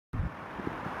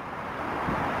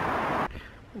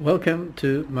Welcome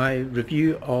to my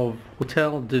review of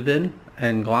Hotel Devin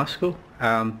in Glasgow.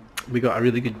 We got a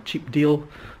really good cheap deal,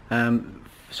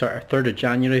 sort of 3rd of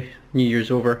January, New Year's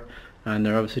over, and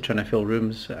they're obviously trying to fill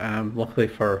rooms. Luckily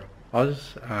for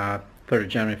us, 3rd of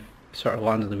January sort of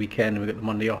lands on the weekend and we got the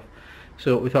Monday off.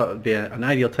 So we thought it would be an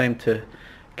ideal time to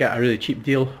get a really cheap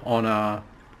deal on a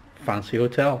fancy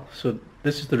hotel. So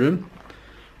this is the room.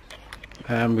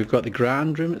 We've got the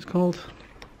Grand room, it's called.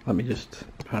 Let me just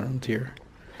pan around here.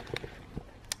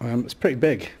 It's pretty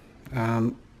big.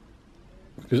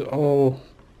 Because all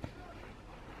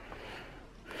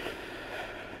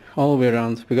the way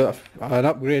around, we got an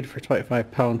upgrade for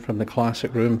 £25 from the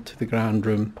classic room to the Grand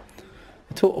room.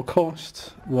 The total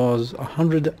cost was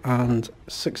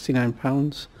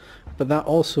 £169, but that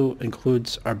also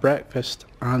includes our breakfast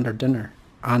and our dinner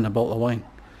and a bottle of wine.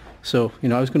 So,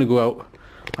 I was going to go out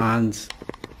and,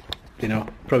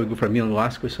 probably go for a meal in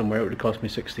Glasgow somewhere. It would have cost me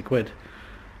 60 quid.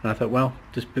 And I thought, well,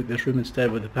 just book this room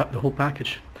instead with the whole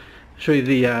package. I'll show you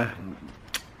the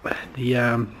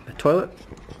toilet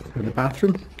or the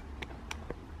bathroom.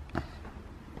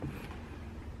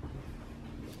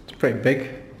 It's pretty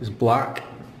big. It's black.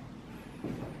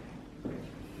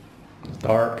 It's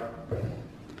dark.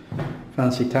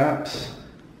 Fancy taps.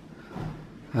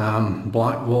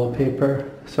 Black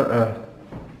wallpaper. Sort of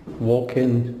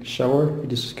walk-in shower. You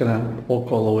just kind of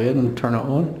walk all the way in and turn it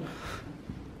on.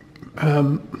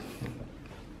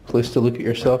 Place to look at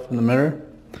yourself in the mirror,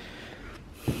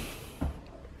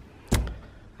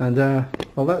 and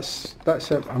well, that's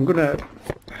it. I'm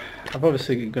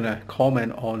obviously gonna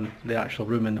comment on the actual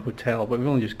room in the hotel, but we've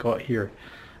only just got here,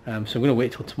 so I'm gonna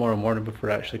wait till tomorrow morning before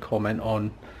I actually comment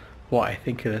on what I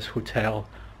think of this hotel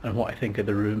and what I think of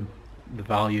the room, the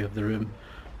value of the room.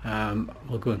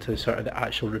 We'll go into sort of the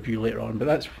actual review later on,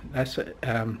 but that's it.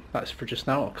 That's for just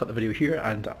now. I'll cut the video here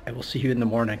and I will see you in the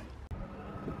morning.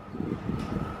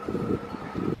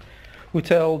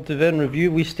 Hotel Devin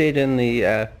review. We stayed in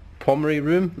the Pommery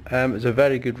room. It's a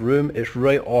very good room. It's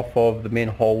right off of the main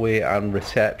hallway and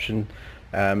reception.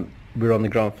 We're on the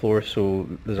ground floor, so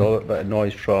there's a little bit of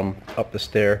noise from up the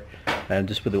stair and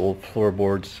just with the old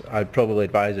floorboards. I'd probably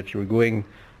advise, if you were going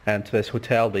to this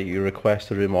hotel, that you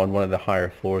request a room on one of the higher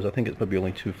floors. I think it's maybe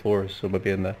only 2 floors, so maybe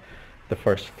in the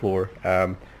first floor.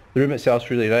 The room itself is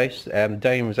really nice. The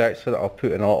dining was excellent. I'll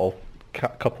put in a little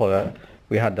couple of that.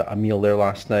 We had a meal there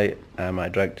last night. I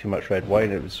drank too much red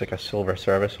wine. It was like a silver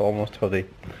service almost, how they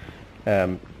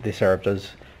served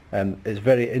us. It's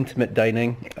very intimate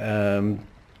dining.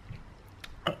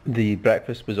 The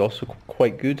breakfast was also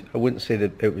quite good. I wouldn't say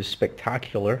that it was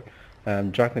spectacular.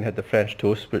 Jacqueline had the French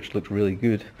toast, which looked really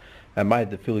good. I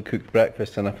had the fully cooked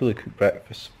breakfast, and a fully cooked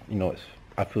breakfast, it's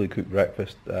a fully cooked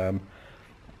breakfast.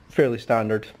 Fairly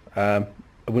standard. I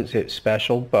wouldn't say it's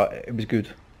special, but it was good.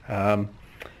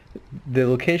 The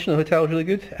location of the hotel is really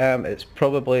good.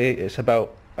 It's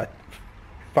about a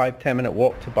 5-10 minute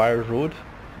walk to Byres Road,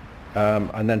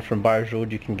 and then from Byres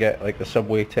Road you can get like the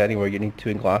subway to anywhere you need to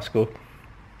in Glasgow.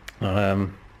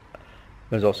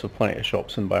 There's also plenty of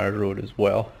shops in Byres Road as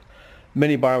well.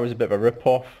 Minibar was a bit of a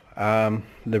rip-off.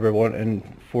 They were wanting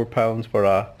 £4 for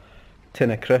a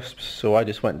tin of crisps, so I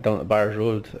just went down to Byres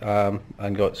Road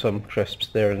and got some crisps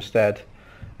there instead.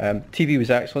 TV was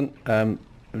excellent.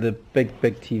 The big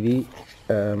TV.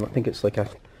 I think it's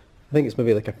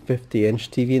maybe like a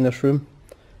 50-inch TV in this room,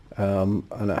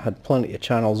 and it had plenty of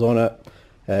channels on it.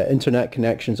 Internet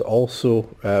connections also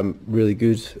really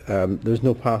good. There's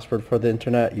no password for the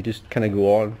internet. You just kind of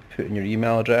go on, put in your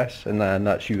email address, and then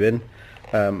that's you in,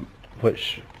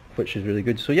 which is really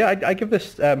good. So yeah, I give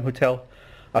this hotel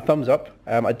a thumbs up.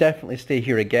 I definitely stay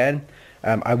here again.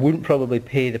 I wouldn't probably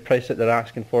pay the price that they're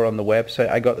asking for on the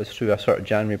website. I got this through a sort of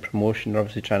January promotion. They're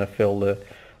obviously trying to fill the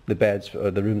beds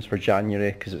or the rooms for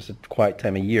January because it's a quiet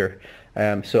time of year.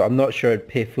 So I'm not sure I'd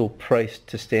pay full price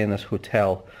to stay in this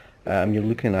hotel. You're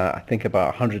looking at, I think,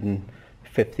 about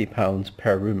 £150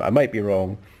 per room. I might be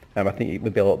wrong. I think it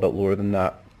would be a little bit lower than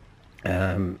that.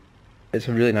 It's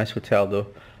a really nice hotel though.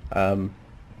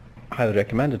 Highly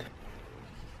recommended.